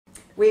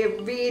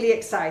We're really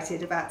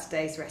excited about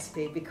today's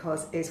recipe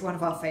because it's one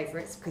of our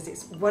favourites, because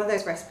it's one of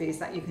those recipes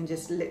that you can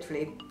just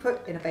literally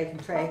put in a baking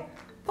tray,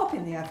 pop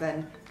in the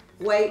oven,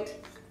 wait,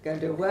 go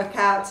and do a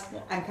workout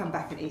and come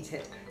back and eat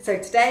it. So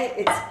today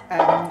it's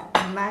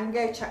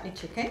mango chutney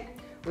chicken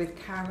with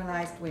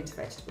caramelised winter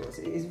vegetables.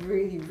 It is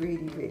really,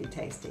 really, really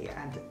tasty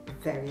and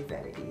very,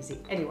 very easy.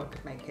 Anyone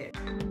could make it.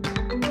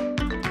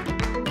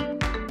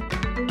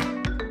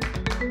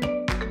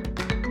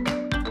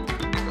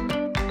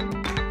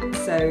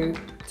 So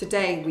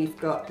today we've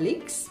got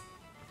leeks,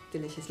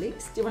 delicious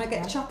leeks. Do you want to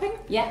get chopping?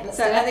 Yeah, let's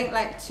do it. I think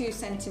like 2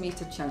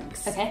 centimetre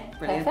chunks. Okay,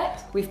 brilliant.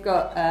 Perfect. We've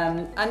got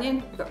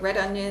onion, we've got red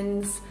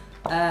onions,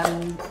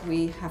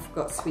 we have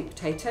got sweet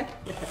potato.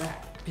 Look at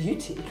that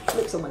beauty, it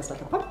looks almost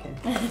like a pumpkin.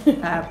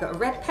 We've got a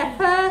red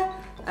pepper,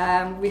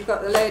 we've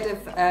got a load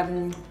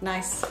of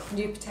nice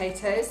new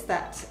potatoes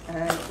that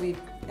we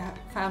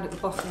found at the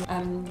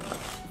bottom,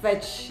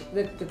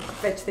 the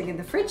veg thing in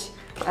the fridge,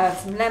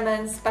 some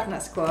lemons,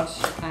 butternut squash,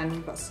 and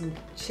we've got some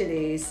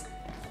chilies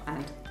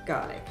and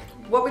garlic.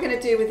 What we're going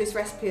to do with this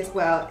recipe as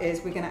well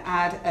is we're going to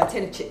add a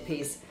tin of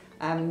chickpeas,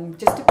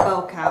 just to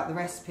bulk out the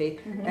recipe.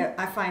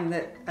 I find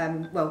that,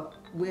 well,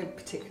 we're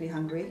particularly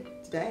hungry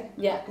today.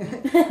 Yeah.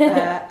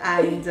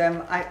 And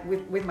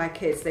with my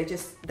kids, they're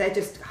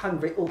just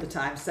hungry all the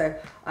time. So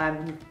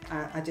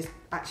I just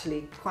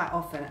actually quite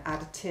often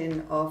add a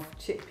tin of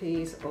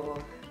chickpeas or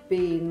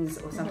beans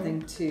or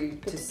something to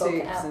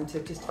soups and to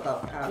just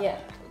bulk out. Yeah.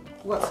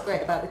 What's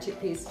great about the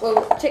chickpeas?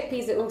 Well,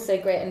 chickpeas are also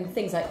great, and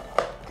things like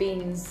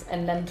beans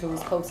and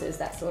lentils, pulses,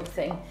 that sort of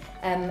thing,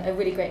 are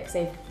really great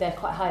because they're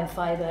quite high in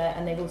fibre,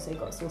 and they've also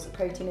got a source of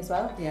protein as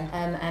well. Yeah.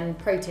 And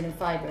protein and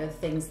fibre are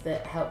things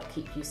that help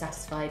keep you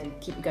satisfied and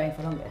keep you going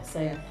for longer. So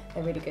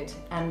they're really good.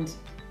 And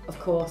of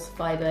course,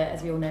 fibre,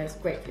 as we all know, is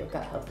great for your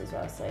gut health as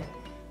well. So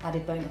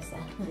added bonus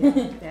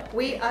there. Yeah.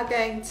 We are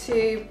going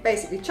to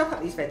basically chop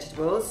up these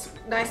vegetables,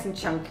 nice and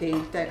chunky.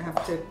 Don't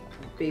have to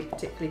be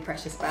particularly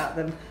precious about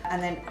them.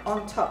 And then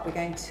on top, we're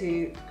going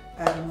to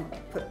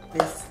put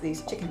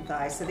these chicken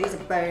thighs. So these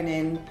are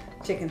bone-in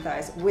chicken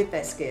thighs with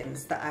their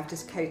skins that I've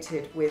just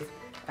coated with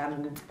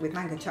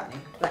mango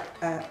chutney.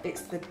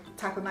 It's the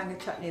type of mango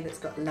chutney that's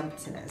got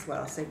lumps in it as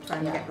well. So try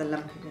and get the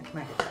lumpy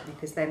mango chutney,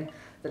 because then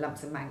the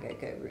lumps of mango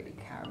go really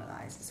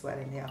caramelised as well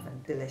in the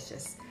oven.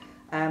 Delicious.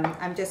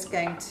 I'm just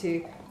going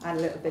to add a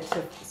little bit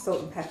of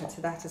salt and pepper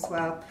to that as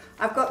well.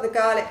 I've got the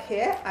garlic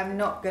here. I'm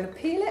not going to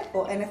peel it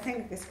or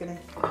anything. I'm just going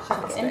to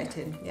shove it straight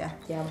in.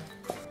 Yeah.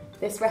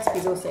 This recipe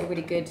is also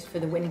really good for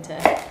the winter.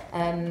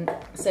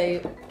 So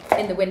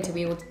in the winter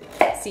we all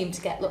seem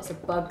to get lots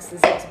of bugs.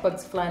 There's lots of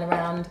bugs flying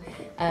around,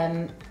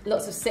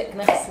 lots of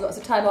sickness, lots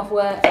of time off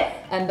work.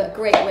 But a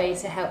great way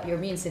to help your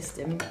immune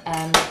system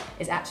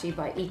is actually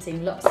by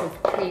eating lots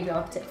of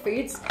prebiotic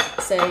foods.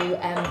 So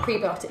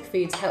prebiotic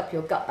foods help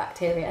your gut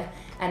bacteria,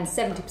 and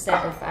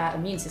 70% of our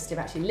immune system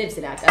actually lives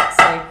in our gut.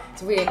 So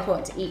it's really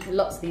important to eat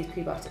lots of these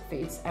prebiotic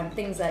foods. And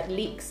things like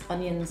leeks,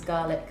 onions,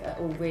 garlic are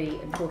all really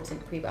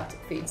important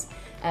prebiotic foods,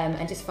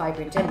 and just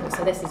fibre in general.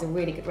 So this is a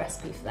really good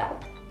recipe for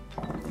that.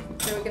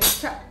 So we're going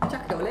to chuck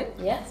it all in.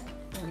 Yes.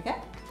 There we go.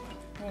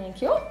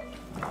 Thank you.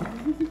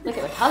 Look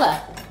at the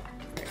colour.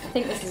 I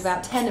think this is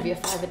about 10 of your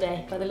 5 a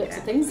day by the looks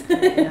of things.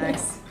 Very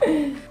nice.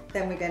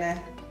 Then we're going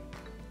to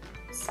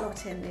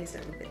slot in these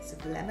little bits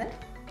of lemon.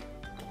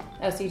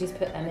 Oh, so you just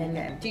put them in.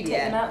 Again. Do you take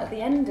them out at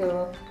the end,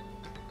 or?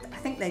 I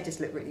think they just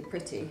look really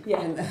pretty.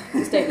 Yeah.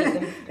 Just don't eat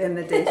them in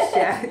the dish.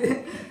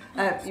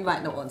 Yeah. You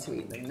might not want to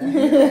eat them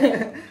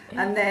though.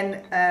 And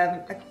then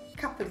a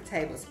couple of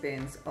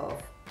tablespoons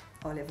of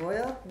olive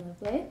oil.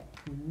 Lovely.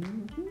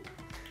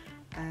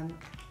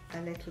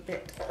 A little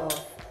bit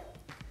of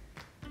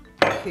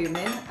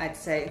cumin. I'd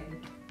say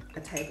a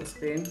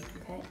tablespoon.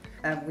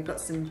 Okay. We've got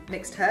some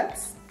mixed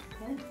herbs.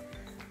 Okay.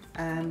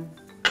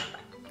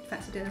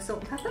 Fancy doing a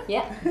salt and pepper?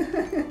 Yeah, you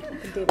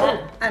can do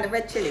that. And a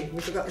red chilli,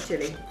 we forgot the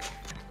chilli.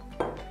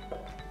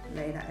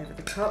 Lay that over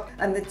the top.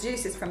 And the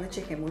juices from the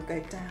chicken will go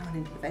down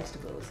into the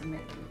vegetables and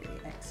make them really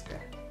extra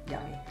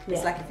yummy. Yeah.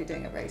 It's like if you're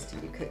doing a roast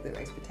and you cook the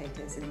roast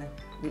potatoes in the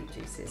wheat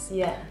juices.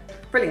 Yeah.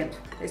 Brilliant,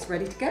 it's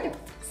ready to go.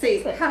 See,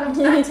 how long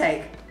does that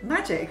take?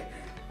 Magic.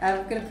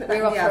 I'm going to put that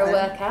in the oven. We're off for a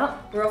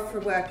workout. We're off for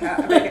a workout.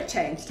 I'm going to get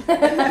changed.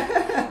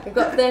 We've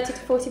got 30 to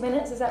 40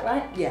 minutes, is that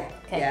right? Yeah.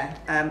 Okay. Yeah.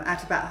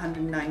 At about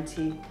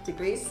 190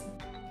 degrees.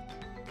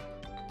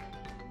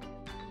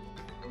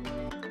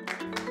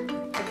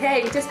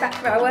 Okay, we're just back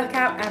from our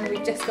workout and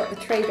we've just got the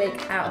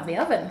Traybake out of the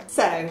oven.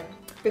 So,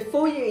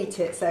 before you eat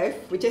it,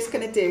 we're just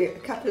going to do a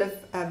couple of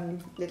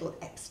little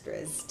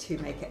extras to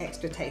make it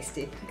extra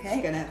tasty.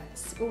 Okay.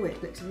 Oh,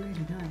 it looks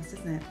really nice,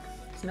 doesn't it?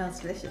 It smells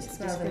delicious. It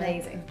smells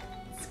amazing.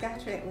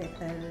 Scatter it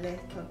with a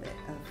little bit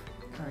of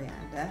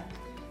coriander,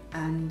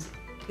 and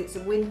it's a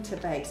winter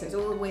bake, so it's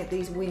all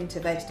these winter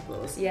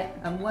vegetables. Yeah.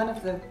 And one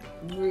of the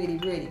really,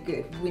 really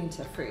good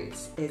winter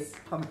fruits is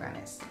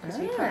pomegranates. Ah.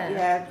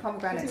 Yeah,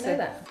 pomegranates. I didn't know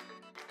that.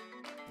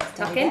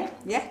 Tuck in?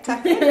 Yeah,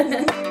 tuck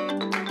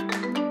in.